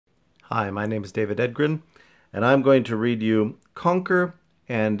Hi, my name is David Edgren, and I'm going to read you Conker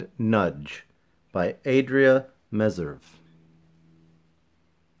and Nudge by Andria Meserve.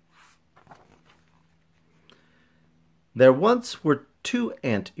 There once were two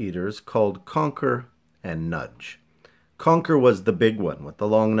anteaters called Conker and Nudge. Conker was the big one with the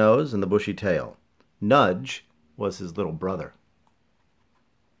long nose and the bushy tail. Nudge was his little brother.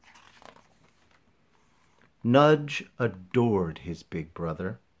 Nudge adored his big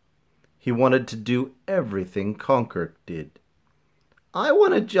brother. He wanted to do everything Conker did. "I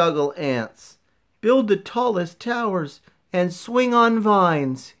want to juggle ants, build the tallest towers, and swing on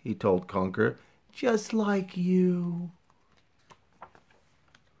vines," he told Conker, "just like you."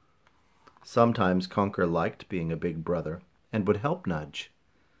 Sometimes Conker liked being a big brother and would help Nudge.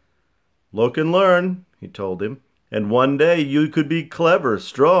 "Look and learn," he told him, "and one day you could be clever,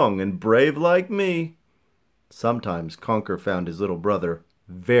 strong, and brave like me." Sometimes Conker found his little brother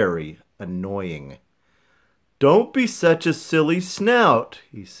very annoying. "Don't be such a silly snout,"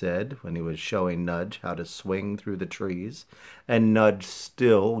 he said when he was showing Nudge how to swing through the trees, and Nudge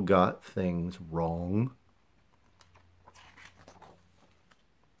still got things wrong.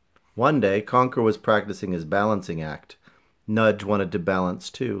 One day, Conker was practicing his balancing act. Nudge wanted to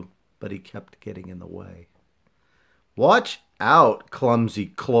balance too, but he kept getting in the way. "Watch out, clumsy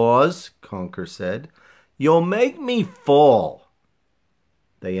claws," Conker said. "You'll make me fall."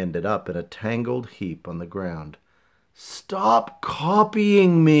 They ended up in a tangled heap on the ground. "Stop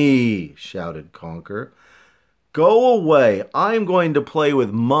copying me," shouted Conker. "Go away. I'm going to play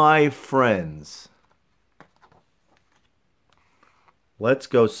with my friends." "Let's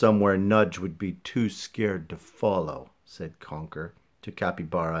go somewhere Nudge would be too scared to follow," said Conker to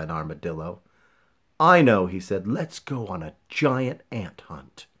Capybara and Armadillo. "I know," he said. "Let's go on a giant ant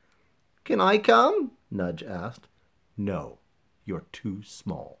hunt." "Can I come?" Nudge asked. "No, you're too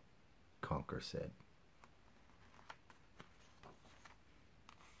small," Conker said.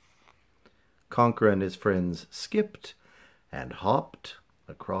 Conker and his friends skipped and hopped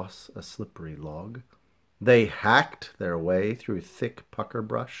across a slippery log. They hacked their way through thick pucker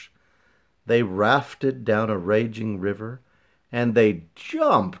brush. They rafted down a raging river, and they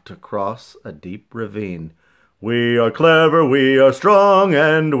jumped across a deep ravine. "We are clever, we are strong,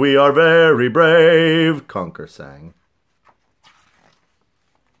 and we are very brave," Conker sang.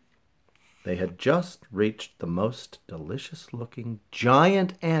 They had just reached the most delicious-looking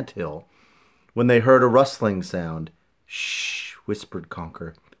giant anthill when they heard a rustling sound. "Shh," whispered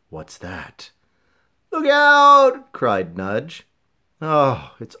Conker. "What's that?" "Look out!" cried Nudge.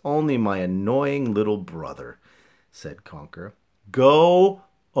 "Oh, it's only my annoying little brother," said Conker. "Go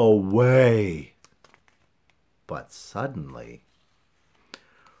away." But suddenly,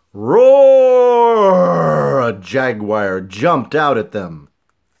 roar! A jaguar jumped out at them.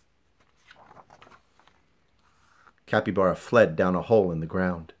 Capybara fled down a hole in the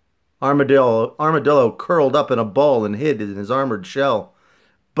ground. Armadillo curled up in a ball and hid in his armored shell.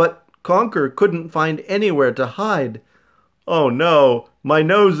 But Conker couldn't find anywhere to hide. "Oh no, my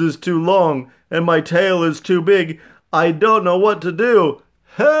nose is too long and my tail is too big. I don't know what to do.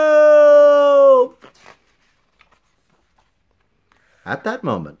 Help!" At that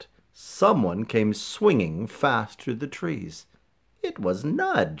moment, someone came swinging fast through the trees. It was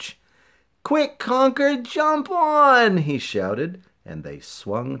Nudge. "Quick, Conker, jump on!" he shouted, and they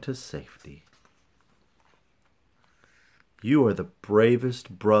swung to safety. "You are the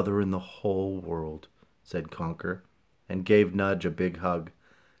bravest brother in the whole world," said Conker, and gave Nudge a big hug.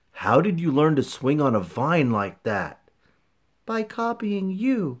 "How did you learn to swing on a vine like that?" "By copying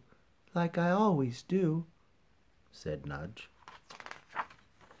you, like I always do," said Nudge.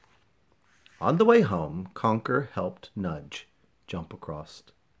 On the way home, Conker helped Nudge jump across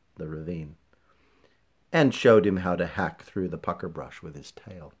the ravine and showed him how to hack through the pucker brush with his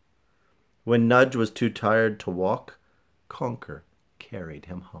tail. When Nudge was too tired to walk, Conker carried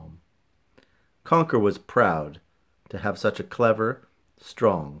him home. Conker was proud to have such a clever,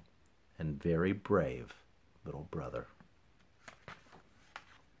 strong, and very brave little brother.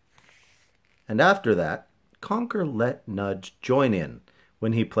 And after that, Conker let Nudge join in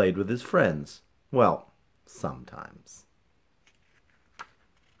when he played with his friends. Well, sometimes.